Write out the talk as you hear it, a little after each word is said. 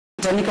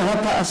Tanika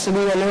hapa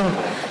asubuhi ya leo.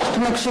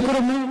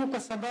 Tunakushukuru Mungu kwa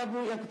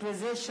sababu ya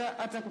kutuwezesha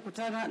hata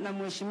kukutana na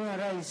Mheshimiwa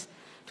Rais.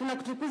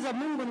 Tunakutukuza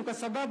Mungu ni kwa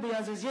sababu ya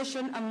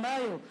association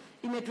ambayo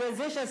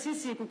imetuwezesha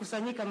sisi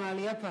kukusanyika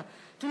mahali hapa.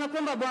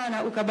 Tunakuomba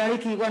Bwana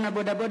ukabariki wana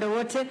boda boda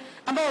wote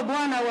ambao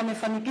Bwana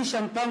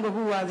wamefanikisha mpango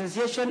huu wa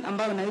association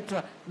ambao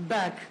unaitwa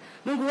Back.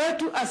 Mungu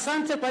wetu,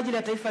 asante kwa ajili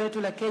ya taifa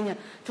letu la Kenya.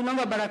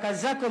 Tunaomba baraka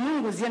zako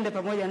Mungu ziende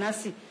pamoja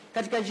nasi.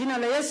 Katika jina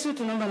la Yesu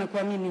tunaomba na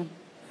kuamini.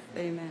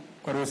 Amen.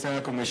 Kwa ruhusa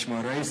yako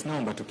Mheshimiwa Rais,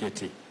 naomba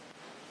tuketi.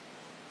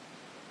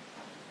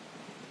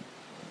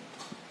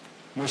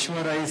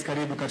 Mheshimiwa Rais,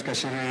 karibu katika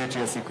sherehe yetu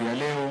ya siku ya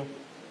leo,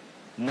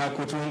 na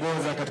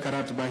kutuongoza katika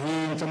ratiba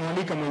hii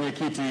nitamwalika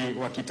mwenyekiti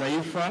wa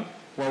kitaifa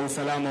wa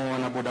usalama wa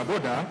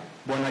wanabodaboda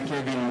Bwana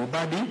Kevin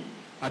Mubadi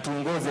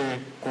atuongoze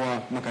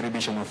kwa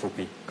makaribisho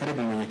mafupi.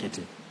 Karibu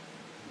mwenyekiti.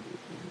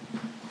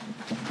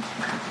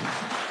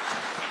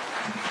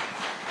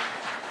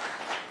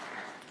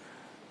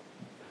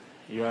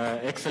 Your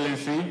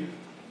Excellency,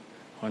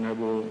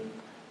 Honorable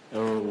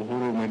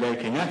Uhuru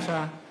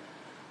Kenyatta,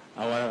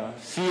 our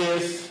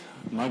CS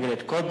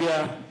Margaret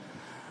Kobia,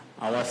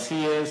 our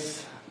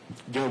CS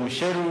Joe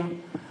Misheru,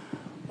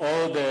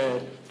 all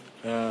the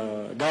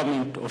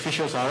government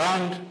officials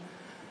around,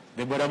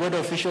 the Boda Boda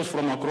officials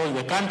from across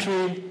the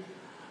country,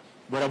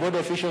 Boda Boda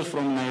officials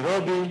from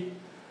Nairobi,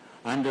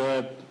 and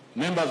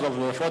members of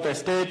the Fourth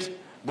Estate,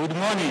 good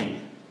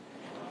morning.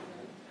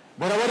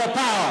 Boda Boda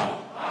power!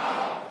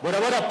 Boda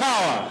Boda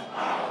power!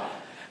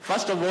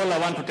 First of all, I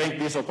want to take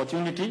this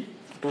opportunity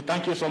to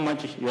thank you so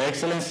much, Your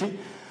Excellency,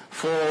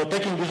 for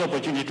taking this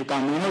opportunity to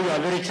come. You know you are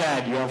very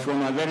tired. You are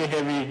from a very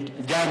heavy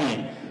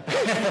journey.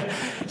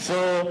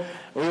 So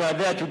we were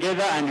there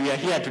together and we are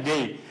here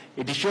today.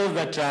 It shows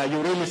that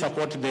you really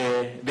support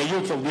the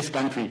youth of this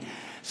country.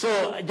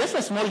 So just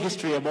a small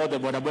history about the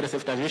Boda Boda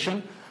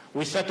Safety.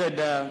 We started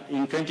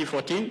in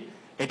 2014.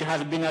 It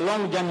has been a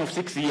long journey of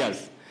 6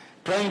 years,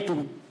 trying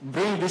to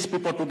bring these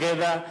people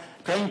together,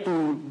 trying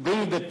to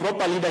bring the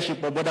proper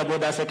leadership of Boda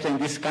Boda sector in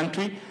this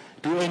country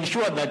to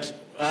ensure that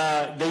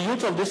the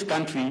youth of this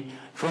country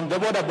from the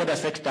Boda Boda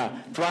sector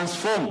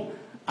transform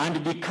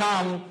and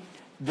become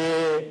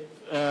the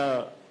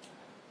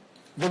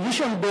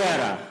vision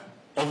bearer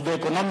of the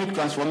economic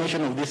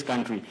transformation of this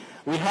country.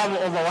 We have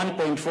over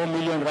 1.4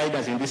 million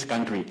riders in this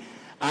country,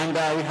 and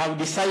we have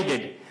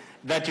decided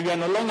that we are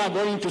no longer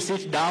going to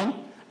sit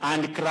down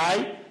and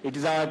cry. It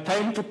is our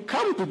time to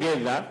come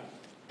together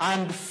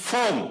and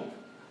form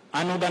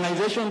an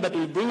organization that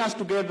will bring us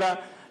together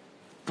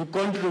to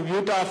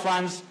contribute our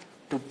funds,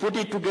 to put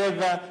it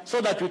together so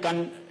that we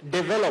can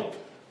develop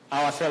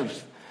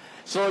ourselves.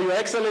 So, Your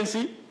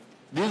Excellency,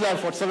 these are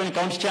 47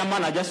 county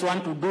chairman. I just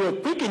want to do a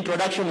quick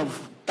introduction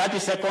of 30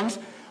 seconds.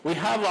 We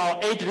have our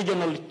 8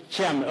 regional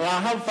chairmen. I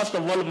have, first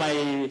of all,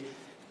 my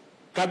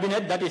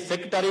cabinet, that is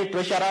Secretary,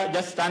 Treasurer.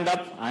 Just stand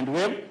up and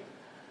wave.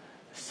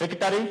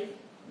 Secretary.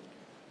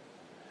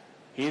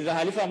 He is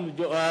Halifa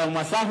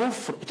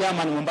Masahu,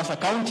 Chairman Mombasa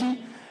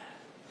County.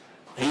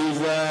 He is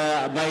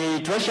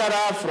my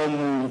treasurer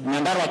from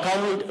Nyandarua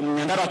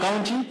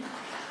County.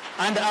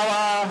 And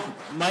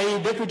my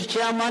deputy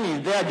chairman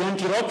is there, John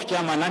Tirop,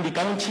 Chairman Nandi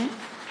County.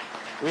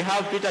 We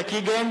have Peter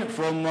Keegan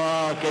from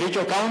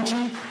Kericho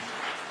County.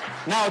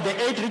 Now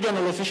the 8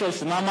 regional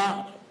officials,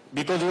 Mama,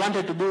 because we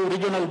wanted to do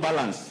regional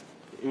balance.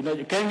 You know,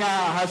 Kenya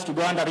has to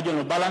go under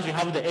regional balance. We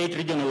have the 8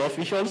 regional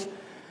officials.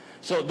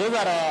 So those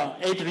are our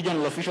 8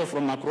 regional officials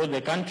from across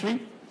the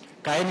country.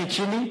 Kaeni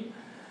Chini.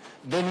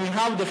 Then we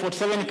have the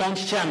 47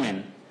 county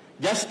chairmen.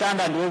 Just stand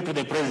and wave to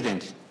the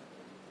president.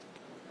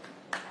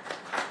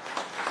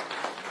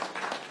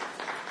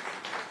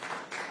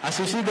 As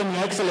you see them,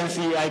 Your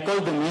Excellency, I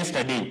called them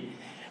yesterday,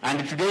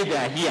 and today they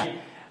are here.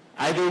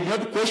 I did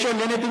not question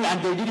anything,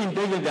 and they didn't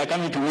tell them they are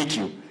coming to meet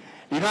you.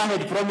 You know, I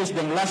had promised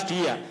them last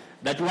year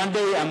that one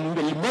day I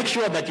will make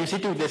sure that you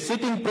sit with the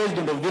sitting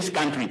president of this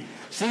country.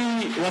 See,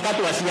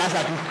 wakati wa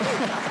siasa tu.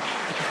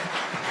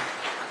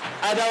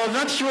 And I was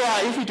not sure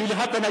if it will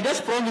happen. I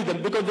just promised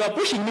them because they were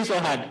pushing me so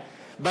hard.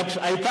 But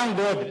I thank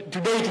God,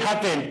 today it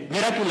happened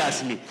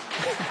miraculously.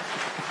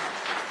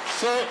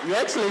 So, Your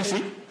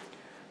Excellency,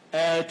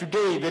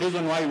 today the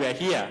reason why we are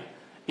here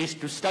is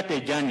to start a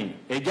journey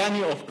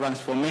of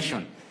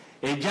transformation,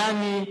 a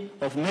journey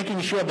of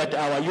making sure that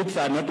our youths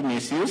are not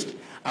misused,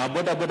 our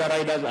Boda Boda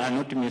riders are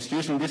not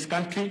misused in this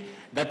country,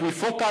 that we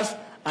focus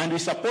and we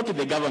support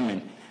the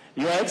government.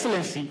 Your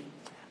Excellency,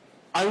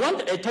 I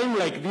want a time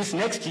like this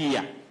next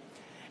year.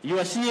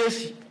 Your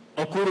CS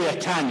Okuru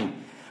Yatani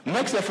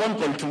makes a phone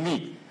call to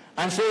me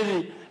and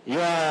says,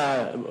 Your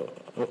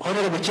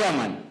Honorable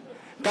Chairman,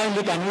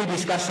 kindly can we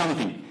discuss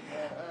something?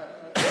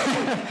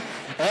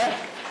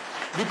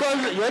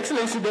 Because, Your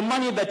Excellency, the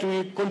money that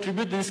we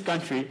contribute to this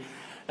country,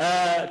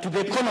 to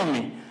the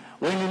economy,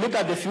 when you look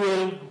at the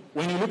fuel,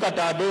 when you look at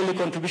our daily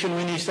contribution,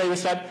 when you say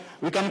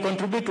we can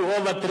contribute to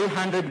over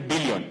 300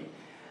 billion.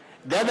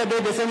 The other day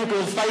the Senate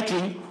was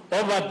fighting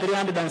over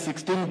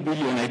 316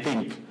 billion, I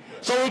think.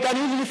 So we can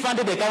easily fund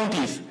the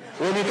counties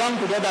when we come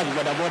together as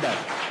Boda Boda.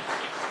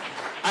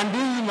 And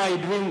this is my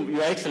dream,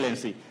 Your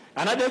Excellency,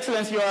 Another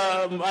Excellency,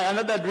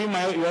 another dream,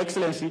 Your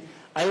Excellency,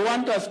 I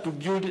want us to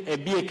build a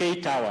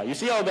BAK tower. You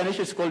see, our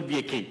organization is called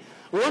BAK.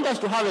 We want us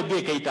to have a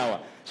BAK tower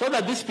so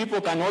that these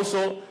people can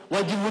also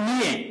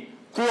wajivunie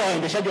kuwa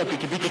waendeshaji wa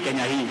pikipiki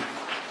Kenya hii.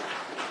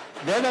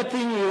 The other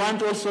thing, we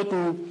want also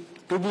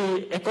to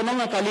be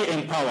economically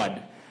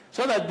empowered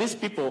so that these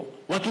people,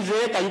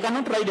 wakizeeka, you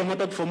cannot ride a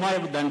motor for more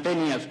than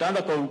 10 years,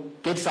 to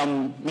get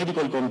some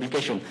medical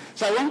complication.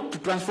 So I want to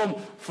transform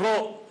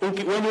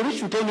when you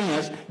reach to 10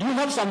 years, you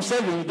have some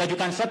savings that you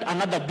can start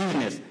another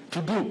business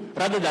to do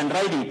rather than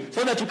riding,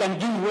 so that you can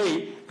give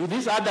way to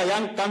these other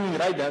young coming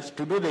riders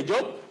to do the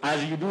job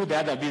as you do the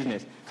other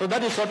business. So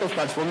that is sort of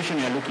transformation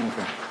we are looking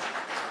for.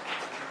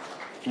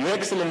 Your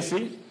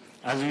Excellency,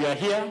 as we are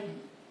here,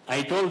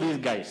 I told these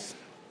guys,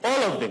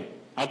 all of them,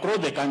 across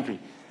the country,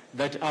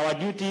 that our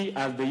duty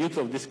as the youth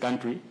of this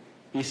country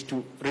is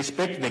to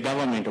respect the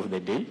government of the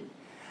day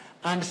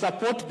and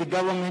support the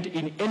government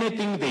in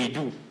anything they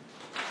do.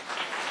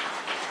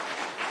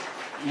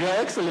 Your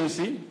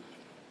Excellency,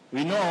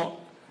 we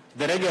know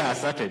the reggae has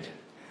started.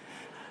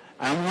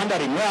 I'm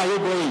wondering, where are you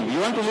going? You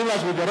want to leave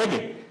us with the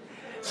reggae?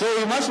 So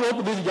we must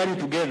walk this journey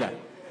together.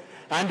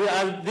 And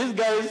as these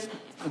guys,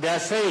 they are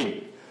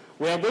saying,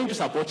 we are going to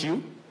support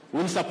you.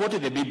 We'll support the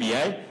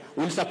BBI.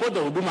 We'll support the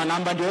Huduma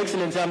number. Your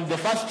Excellency, I'm the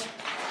first.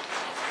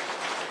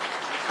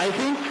 I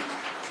think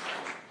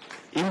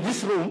in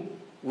this room,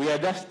 we are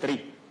just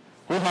three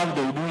who have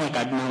the Huduma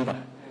card number.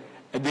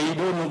 They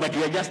don't know, but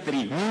we are just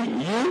three.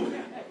 Me,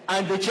 you,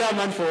 and the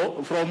chairman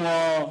from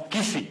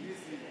Kisi.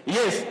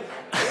 Yes.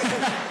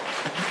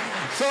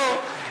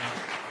 So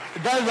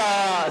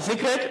that's a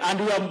secret, and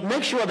we will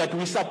make sure that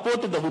we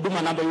support the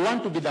Huduma number. We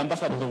want to be the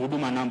ambassador of the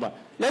Huduma number.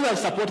 Let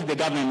us support the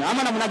government.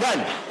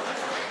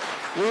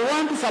 We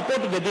want to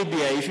support the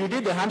BBI. If you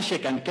did the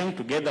handshake and came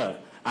together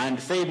and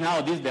say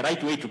now this is the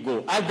right way to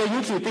go, as the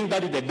youth, we think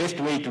that is the best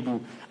way to do.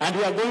 And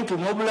we are going to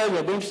mobilize, we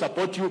are going to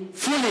support you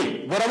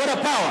fully. Boda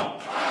Boda power.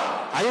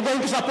 Are you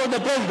going to support the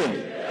president?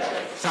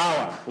 Yes.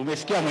 Sawa,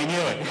 umesikia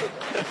mwenyewe.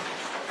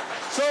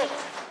 So,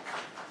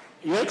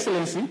 Your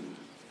Excellency,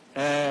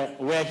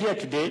 we are here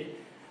today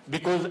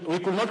because we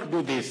could not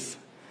do this.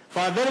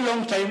 For a very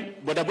long time,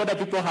 Boda Boda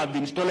people have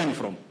been stolen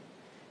from.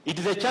 It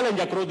is a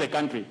challenge across the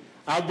country.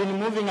 I've been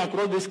moving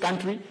across this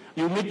country.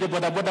 You meet the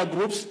Boda Boda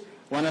groups.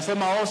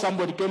 Wanasema, oh,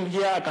 somebody came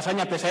here,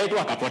 akasanya pesa yetu,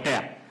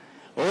 akapotea.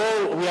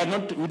 Oh,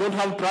 we don't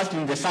have trust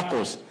in the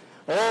circles.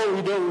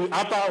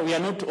 Oh, we are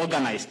not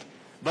organized.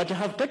 But I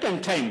have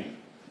taken time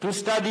to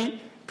study,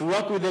 to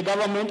work with the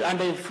government, and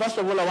first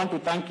of all, I want to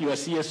thank your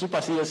CS, Super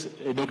CS,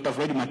 Dr.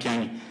 Fred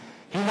Matiang'i.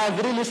 He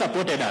has really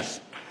supported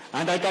us.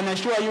 And I can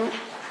assure you,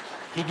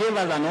 he gave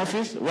us an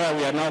office where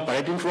we are now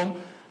operating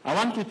from. I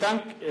want to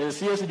thank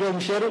CS Joe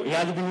Mshero. He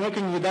has been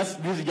working with us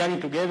this journey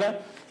together.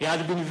 He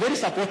has been very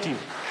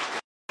supportive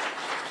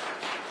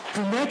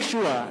to make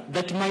sure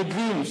that my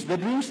dreams, the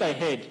dreams I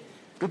had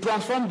to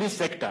transform this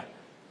sector,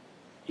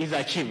 is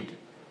achieved.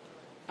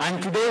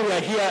 And today we are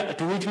here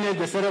to witness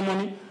the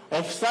ceremony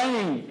of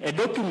signing a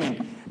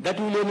document that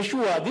will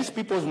ensure these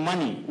people's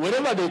money,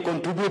 wherever they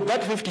contribute,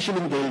 that 50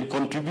 shillings they will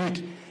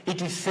contribute, it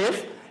is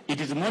safe,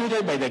 it is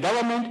monitored by the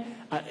government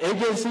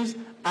agencies,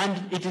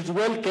 and it is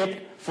well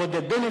kept for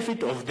the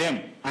benefit of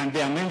them and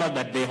their members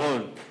that they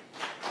hold.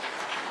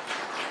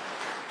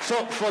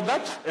 So for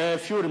that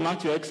few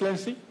remarks, Your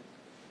Excellency,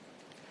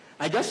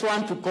 I just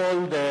want to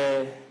call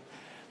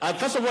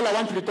first of all, I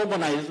want to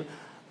recognize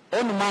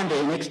on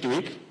Monday next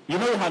week, you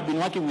know we have been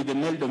working with the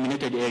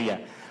male-dominated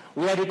area.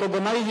 We are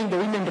recognizing the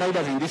women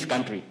riders in this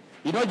country.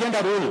 You know,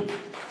 gender role.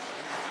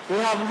 We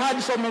have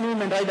had so many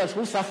women riders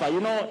who suffer.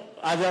 You know,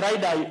 as a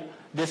rider,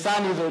 the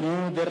sun is on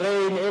you, the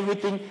rain,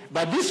 everything.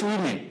 But these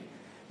women,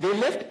 they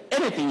left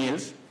anything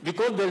else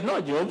because there's no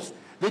jobs.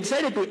 They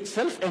decided to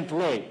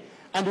self-employ.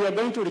 And we are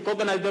going to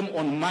recognize them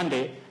on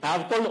Monday. I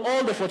have called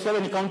all the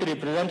 47 county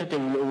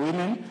representative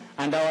women,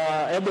 and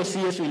our able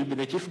CS will be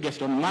the chief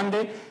guest on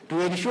Monday to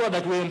ensure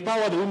that we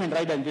empower the women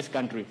riders in this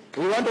country.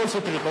 We want also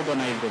to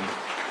recognize them.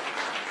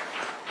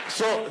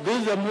 So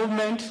this is a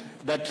movement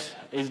that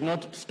is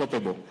not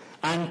stoppable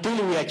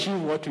until we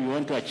achieve what we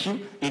want to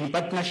achieve in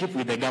partnership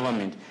with the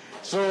government.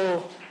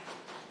 So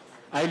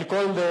I'll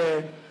call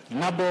the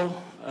NABO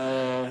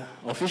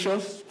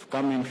officials to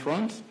come in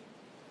front.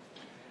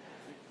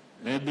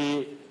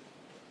 Maybe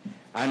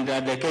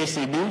under the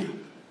KCB.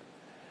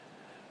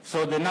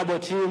 So the NABO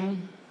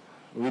team,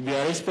 with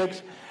your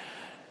respect,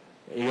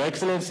 Your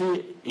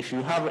Excellency, if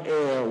you have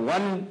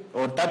 1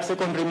 or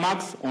 30-second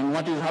remarks on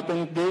what is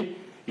happening today,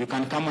 you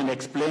can come and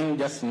explain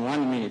just in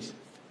 1 minute.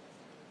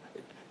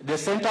 The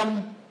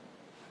center,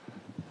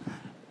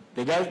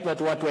 the guys that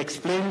want to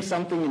explain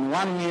something in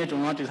 1 minute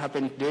on what is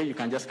happening today, you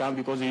can just come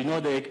because you know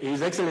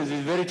His Excellency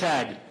is very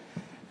tired.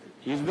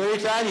 He's very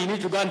tired, he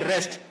needs to go and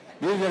rest.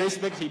 This is the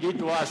respect he did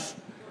to us.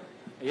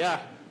 Yeah.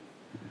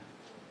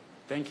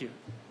 Thank you.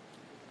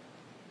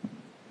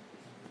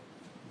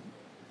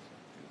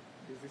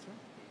 Is this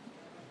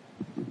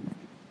one?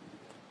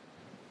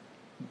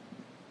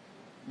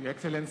 Your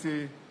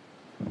Excellency,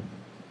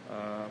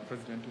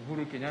 President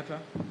Uhuru Kenyatta,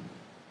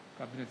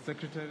 Cabinet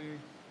Secretary,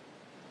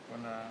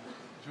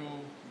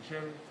 Joe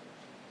Michel,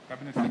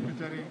 Cabinet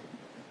Secretary,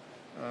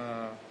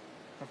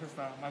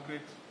 Professor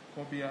Margaret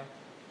Kobia,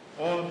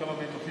 all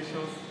government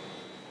officials,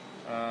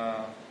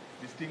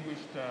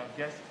 distinguished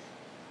guests,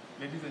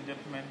 ladies and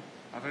gentlemen,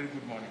 a very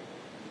good morning.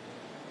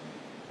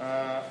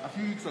 A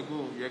few weeks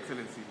ago, Your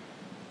Excellency,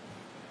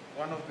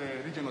 one of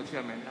the regional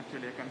chairmen,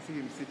 actually I can see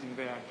him sitting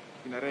there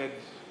in a red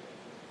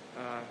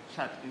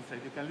shirt inside.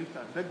 You can lift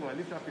up,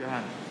 lift up your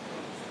hand.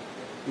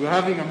 We were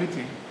having a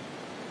meeting.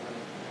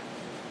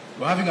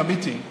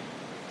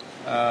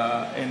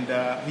 And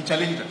he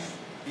challenged us.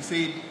 He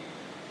said,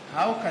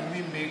 how can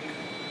we make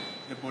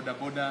the Boda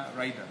Boda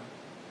rider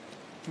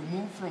to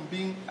move from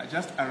being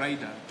just a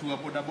rider to a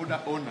Boda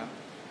Boda owner,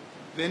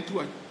 then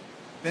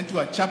to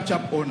a chap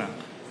chap owner,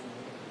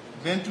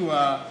 then to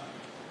a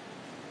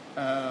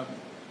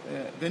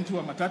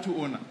matatu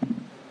owner.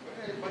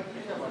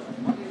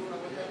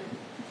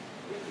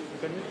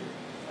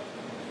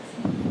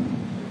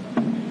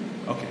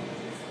 Okay.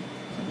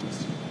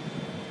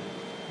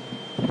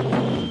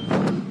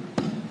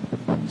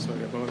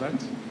 Sorry about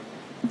that.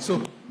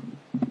 So,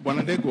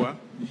 Bwanandegwa,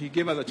 he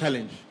gave us a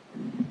challenge.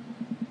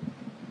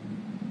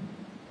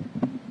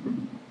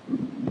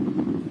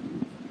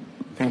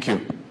 Thank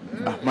you.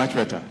 Much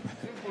better.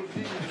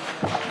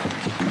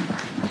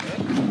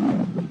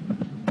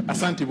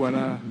 Asante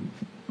Bwana,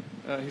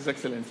 His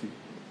Excellency.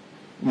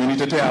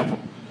 Mwenitetea hapo.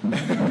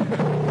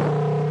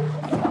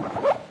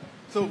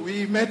 So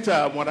we met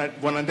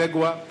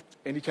Bwanandegwa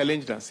and he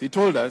challenged us. He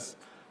told us,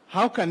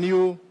 how can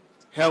you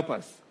help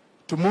us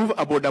to move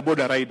a Boda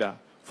Boda rider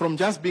from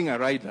just being a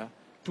rider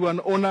to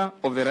an owner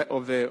of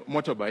the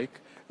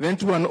motorbike, then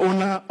to an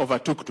owner of a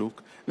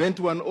tuk-tuk, then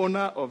to an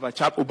owner of a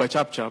Uber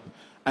chap-chap,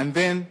 and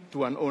then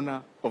to an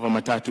owner of a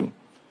matatu.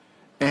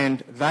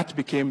 And that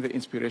became the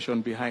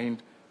inspiration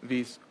behind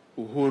this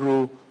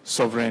Uhuru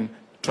Sovereign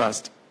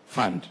Trust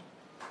Fund.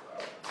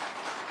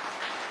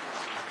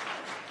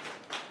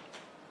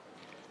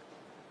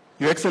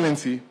 Your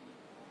Excellency,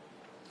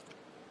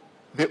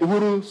 the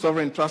Uhuru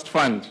Sovereign Trust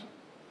Fund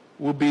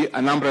will be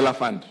an umbrella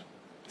fund.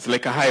 It's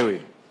like a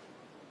highway,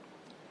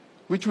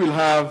 which will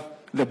have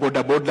the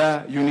Boda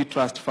Boda Unit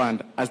Trust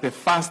Fund as the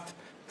first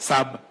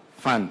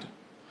sub-fund.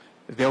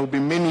 There will be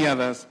many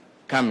others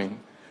coming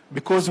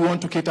because we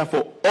want to cater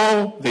for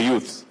all the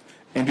youths,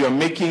 and we are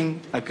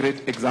making a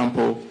great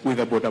example with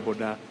the Boda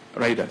Boda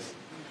riders.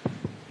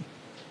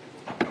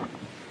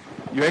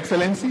 Your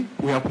Excellency,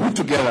 we have put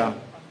together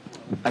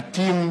a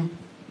team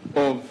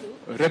of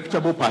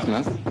reputable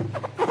partners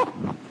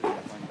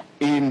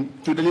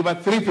to deliver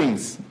three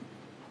things.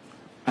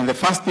 And the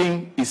first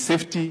thing is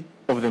safety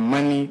of the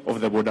money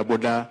of the Boda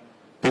Boda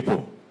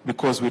people,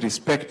 because we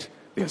respect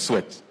their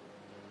sweat.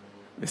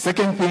 The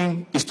second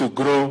thing is to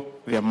grow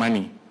their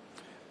money.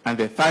 And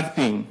the third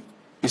thing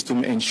is to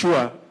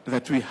ensure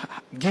that we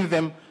give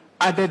them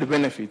added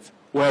benefits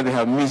where they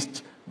have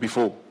missed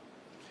before.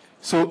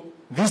 So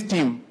this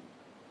team,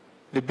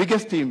 the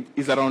biggest team,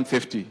 is around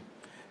safety.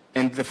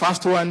 And the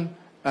first one,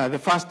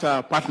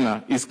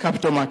 partner is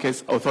Capital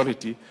Markets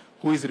Authority,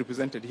 who is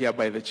represented here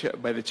by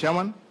the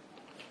chairman.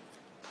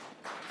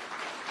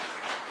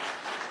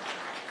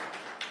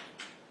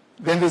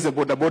 Then there's the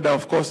Boda Boda,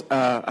 of course,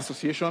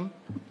 association,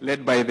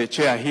 led by the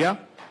chair here.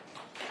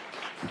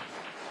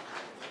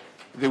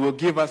 They will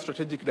give us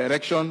strategic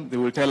direction. They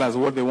will tell us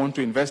what they want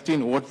to invest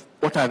in,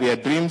 what are their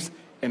dreams,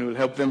 and we'll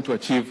help them to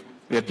achieve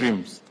their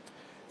dreams.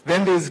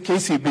 Then there's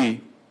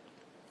KCB,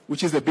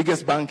 which is the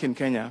biggest bank in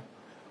Kenya,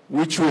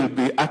 which will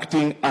be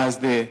acting as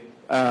the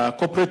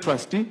corporate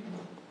trustee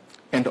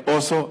and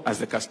also as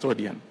the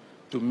custodian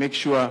to make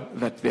sure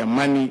that their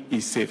money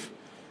is safe.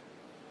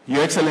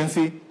 Your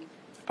Excellency,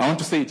 I want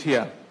to say it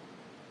here.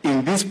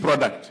 In this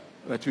product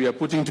that we are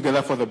putting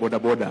together for the Boda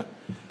Boda,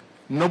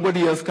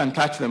 nobody else can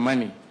touch the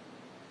money.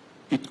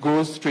 It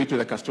goes straight to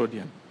the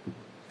custodian.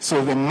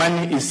 So the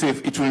money is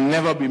safe. It will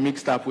never be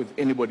mixed up with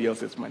anybody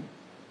else's money.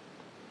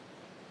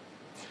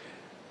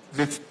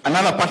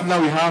 Another partner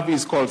we have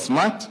is called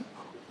SMART,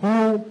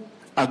 who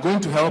are going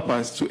to help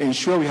us to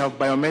ensure we have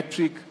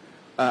biometric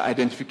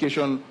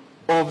identification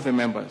of the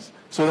members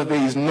so that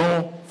there is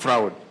no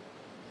fraud.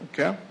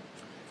 Okay?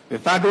 The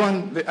third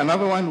one,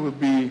 another one will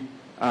be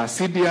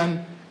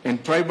CDN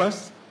and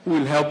Tribus, who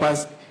will help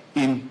us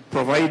in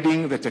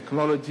providing the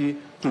technology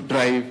to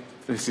drive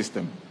the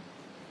system.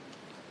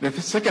 The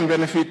second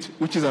benefit,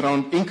 which is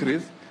around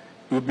increase,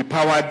 will be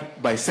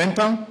powered by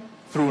Centum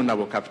through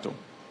Nabo Capital.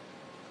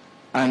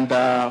 And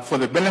for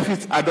the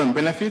benefits, add-on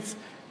benefits,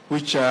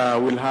 which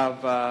will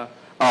have our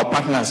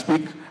partners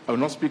speak. I will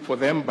not speak for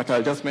them, but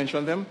I'll just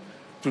mention them.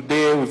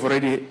 Today, we've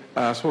already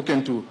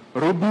spoken to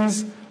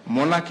Ruby's,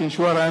 Monarch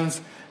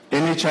Insurance,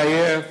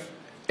 NHIF,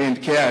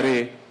 and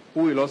KRA,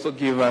 who will also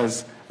give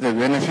us the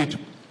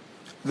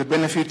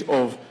benefit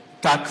of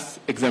tax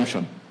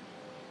exemption.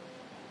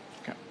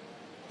 Okay.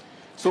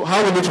 So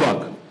how will it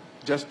work?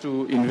 Just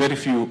in very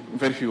few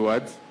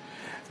words,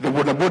 the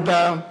Boda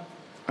Boda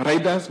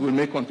riders will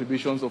make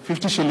contributions of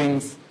 50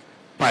 shillings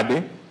per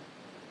day.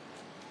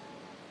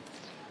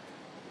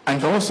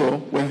 And also,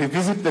 when they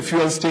visit the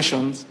fuel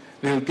stations,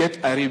 they'll get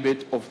a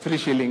rebate of 3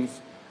 shillings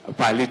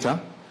per litre.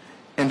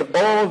 And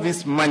all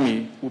this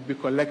money will be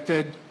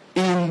collected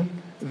in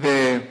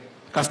the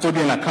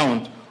custodian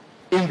account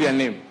in their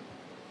name.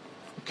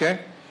 Okay?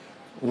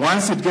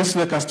 Once it gets to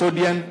the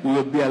custodian, we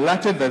will be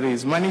alerted that there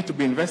is money to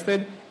be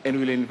invested, and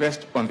we'll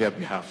invest on their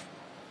behalf.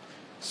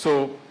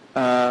 So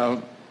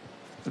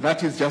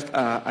that is just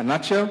a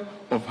nutshell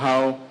of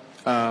how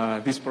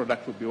this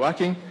product will be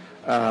working,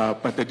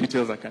 but the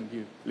details I can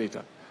give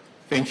later.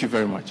 Thank you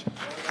very much.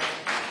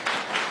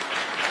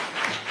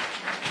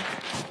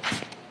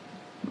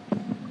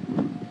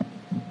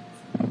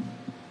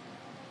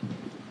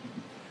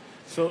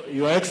 So,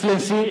 Your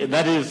Excellency,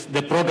 that is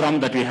the program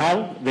that we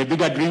have, the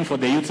bigger dream for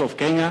the youth of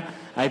Kenya.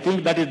 I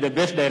think that is the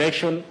best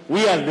direction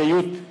we as the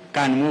youth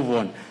can move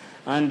on.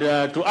 And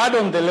to add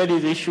on the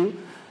ladies' issue,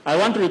 I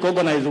want to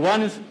recognize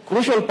one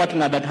crucial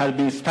partner that has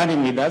been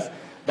standing with us,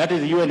 that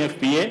is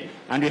UNFPA,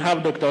 and we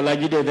have Dr.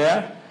 Olajide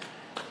there.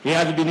 He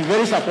has been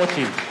very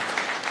supportive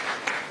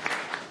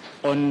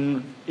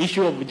on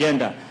issue of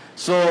gender.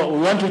 So we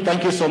want to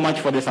thank you so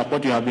much for the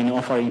support you have been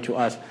offering to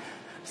us.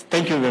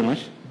 Thank you very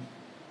much.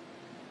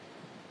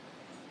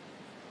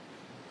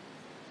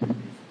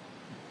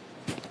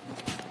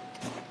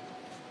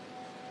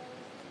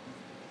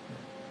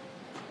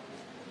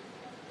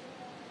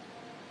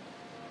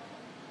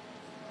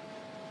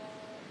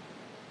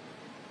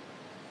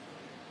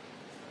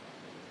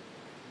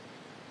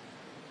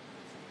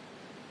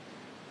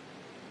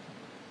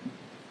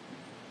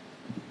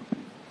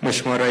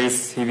 Mheshimiwa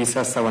Rais, hivi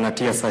sasa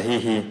wanatia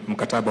sahihi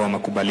mkataba wa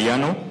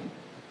makubaliano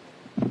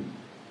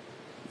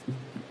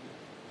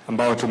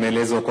ambao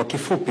tumeelezwa kwa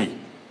kifupi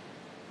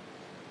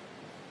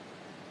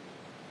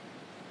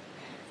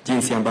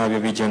jinsi ambavyo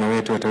vijana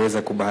wetu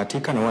wataweza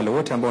kubahatika na wale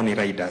wote ambao ni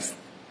riders.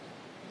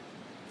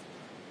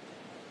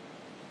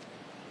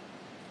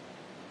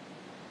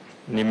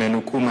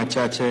 Nimenukuu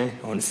machache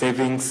on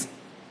savings,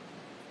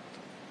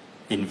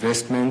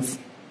 investments,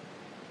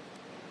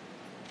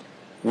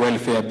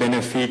 welfare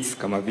benefits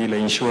kama vile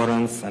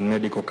insurance and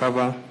medical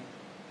cover,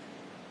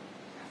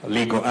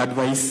 legal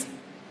advice,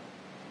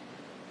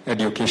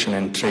 education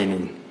and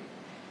training.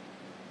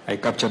 I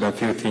captured a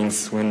few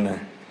things when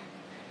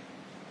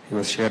he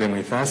was sharing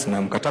with us,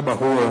 na mkataba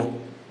huo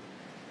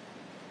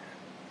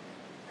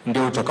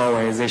ndio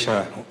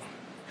utakaowawezesha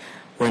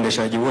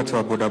waendeshaji wote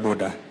wa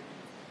bodaboda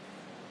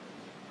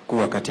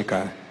kuwa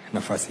katika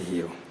nafasi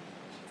hiyo.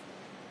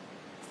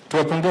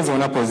 Tuwapongeze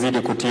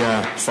wanapozidi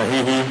kutia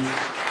sahihi.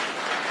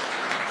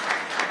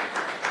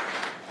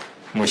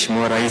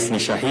 Mheshimiwa Rais ni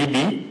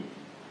shahidi,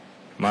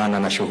 maana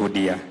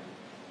nashuhudia.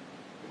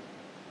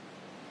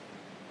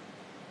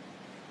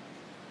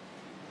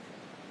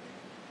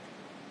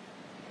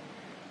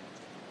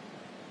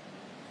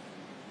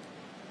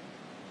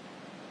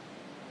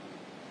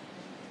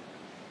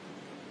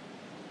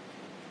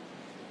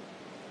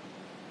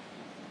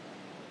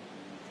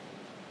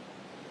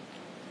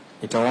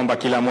 Nitaomba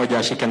kila moja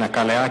ashike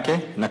nakala yake,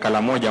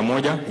 nakala moja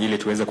moja, ili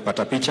tuweze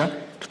kupata picha.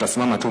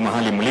 Tutasimama tu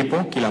mahali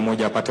mlipo, kila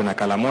moja apate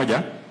nakala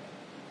moja.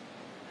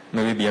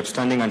 May we be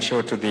upstanding and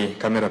show to the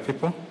camera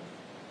people.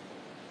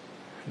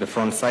 The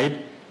front side.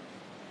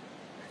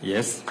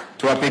 Yes.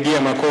 Tuwapigie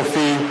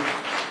makofi.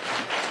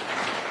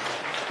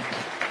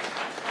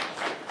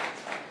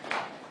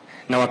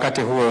 Na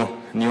wakati huo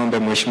niombe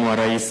Mheshimiwa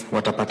Rais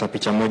watapata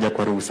picha moja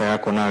kwa ruhusa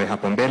yako nawe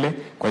hapo mbele.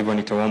 Kwa hivyo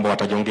nitaomba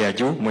watajongea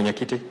juu.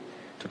 Mwenyekiti,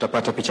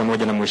 tutapata picha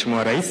moja na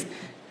Mheshimiwa Rais.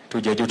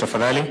 Tuje juu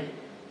tafadhali.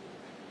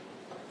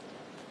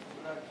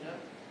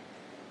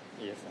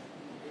 Yes,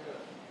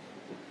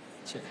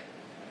 sir.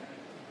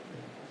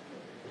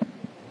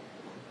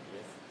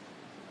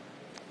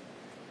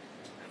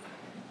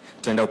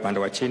 Tenda upande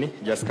wa chini,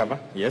 just cover.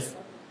 Yes.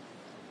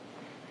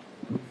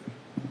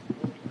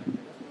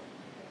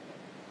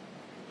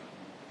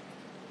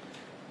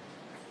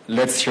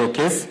 Let's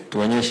showcase,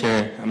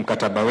 tuonyeshe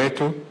mkataba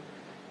wetu.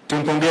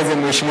 Tumpongeze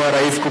Mheshimiwa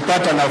Rais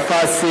kupata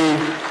nafasi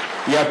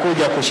ya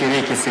kuja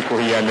kushiriki siku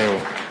hii ya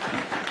leo.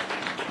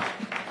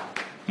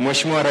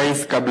 Mheshimiwa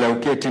Rais, kabla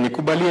uketi,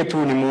 nikubalie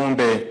tu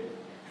nimuombe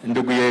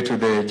ndugu yetu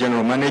the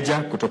General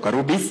Manager kutoka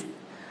Rubis.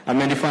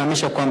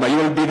 Amenifahamisha kwamba you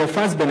will be the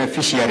first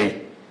beneficiary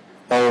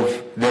of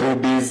the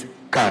Rubis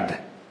card.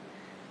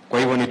 Kwa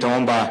hivyo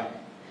nitaomba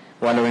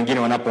wale wengine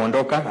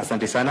wanapoondoka,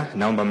 asante sana,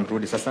 naomba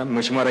mrudi sasa.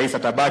 Mheshimiwa Rais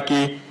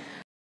atabaki